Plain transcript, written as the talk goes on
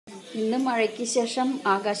ഇന്ന് മഴയ്ക്ക് ശേഷം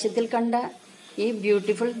ആകാശത്തിൽ കണ്ട ഈ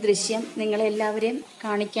ബ്യൂട്ടിഫുൾ ദൃശ്യം നിങ്ങളെല്ലാവരെയും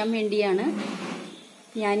കാണിക്കാൻ വേണ്ടിയാണ്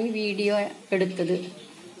ഞാൻ ഈ വീഡിയോ എടുത്തത്.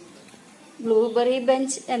 ബ്ലൂബെറി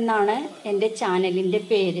ബഞ്ച് എന്നാണ് എൻ്റെ ചാനലിൻ്റെ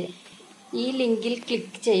പേര്. ഈ ലിങ്കിൽ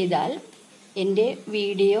ക്ലിക്ക് ചെയ്താൽ എൻ്റെ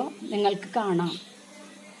വീഡിയോ നിങ്ങൾക്ക് കാണാം.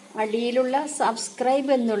 അടിയിലുള്ള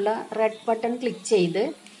സബ്സ്ക്രൈബ് എന്നുള്ള റെഡ് ബട്ടൺ ക്ലിക്ക് ചെയ്ത്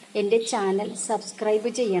എൻ്റെ ചാനൽ സബ്സ്ക്രൈബ്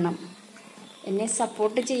ചെയ്യണം. എന്നെ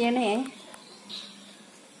സപ്പോർട്ട് ചെയ്യണേ.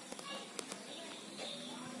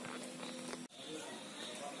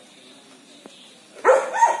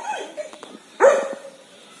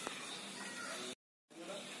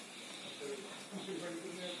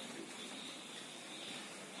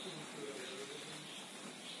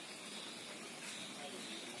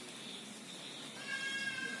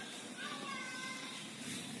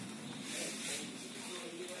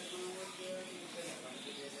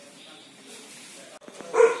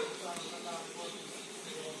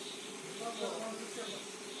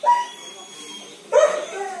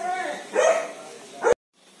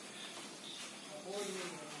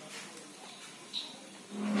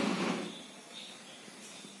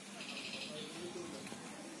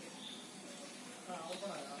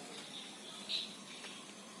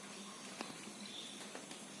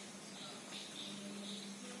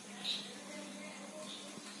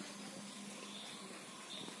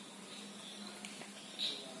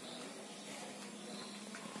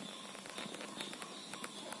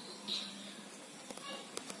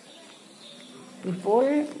 ഇപ്പോൾ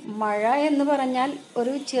മഴ എന്ന് പറഞ്ഞാൽ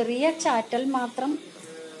ഒരു ചെറിയ ചാറ്റൽ മാത്രം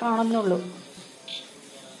കാണുന്നുള്ളൂ.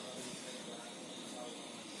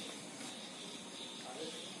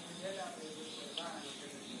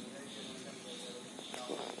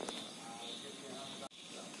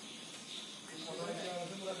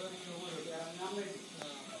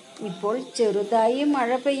 ഇപ്പോൾ ചെറുതായി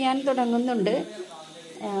മഴ പെയ്യാൻ തുടങ്ങുന്നുണ്ട്.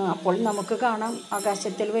 അപ്പോൾ നമുക്ക് കാണാം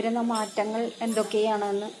ആകാശത്തിൽ വരുന്ന മാറ്റങ്ങൾ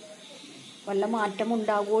എന്തൊക്കെയാണെന്ന്. വല്ല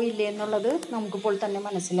മാറ്റമുണ്ടാകുമോ ഇല്ലേ എന്നുള്ളത് നമുക്കിപ്പോൾ തന്നെ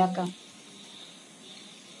മനസ്സിലാക്കാം.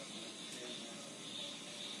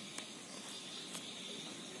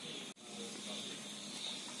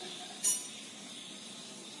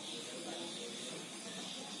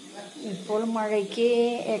 ഇപ്പോൾ മഴയ്ക്ക്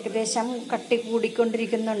ഏകദേശം കട്ടി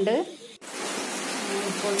കൂടിക്കൊണ്ടിരിക്കുന്നുണ്ട്.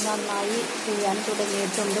 ഇപ്പോൾ നന്നായി പെയ്യാൻ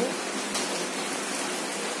തുടങ്ങിയിട്ടുണ്ട്.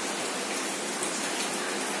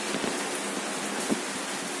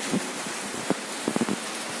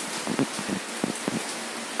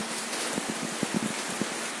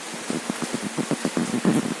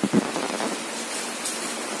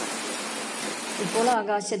 ഇപ്പോൾ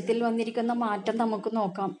ആകാശത്തിൽ വന്നിരിക്കുന്ന മാറ്റം നമുക്ക്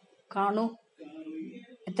നോക്കാം. കാണൂ,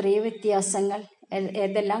 എത്രയോ വ്യത്യാസങ്ങൾ.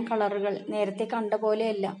 ഏതെല്ലാം കളറുകൾ. നേരത്തെ കണ്ട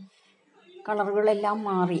പോലെയല്ല, കളറുകളെല്ലാം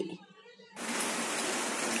മാറി.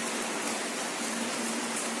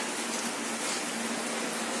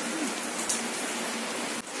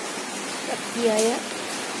 ശക്തിയായ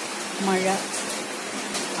മഴ,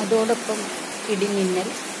 അതോടൊപ്പം ഇടിമിന്നൽ,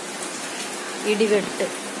 ഇടിവെട്ട്,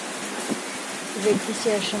 ഇവയ്ക്ക്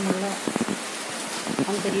ശേഷമുള്ള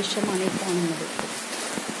അന്തരീക്ഷമാണ് ഈ കാണുന്നത്.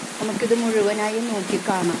 നമുക്കിത് മുഴുവനായി നോക്കി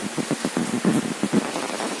കാണാം.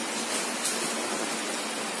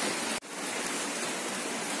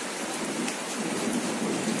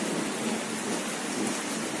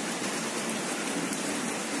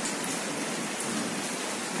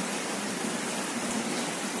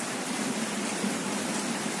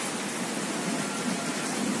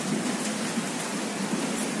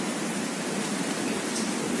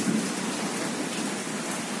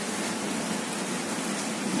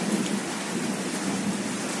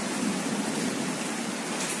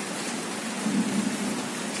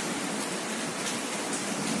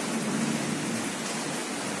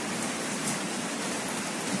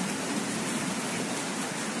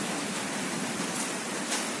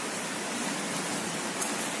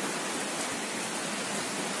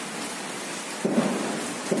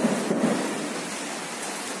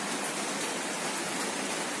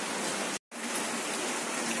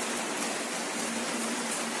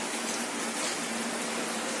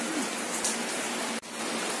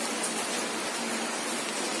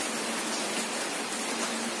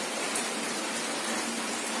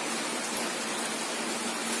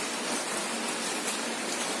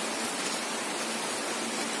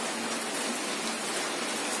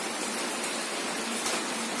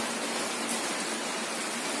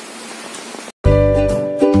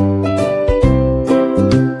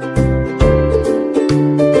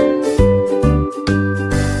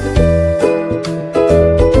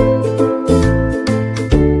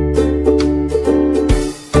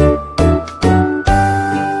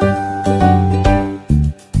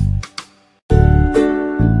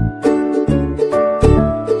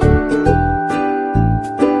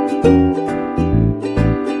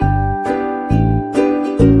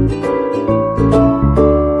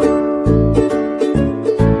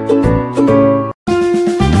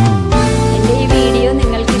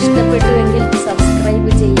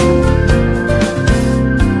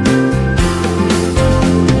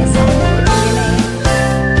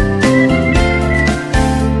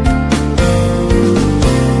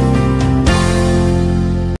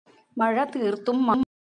 മഴ തീർത്തും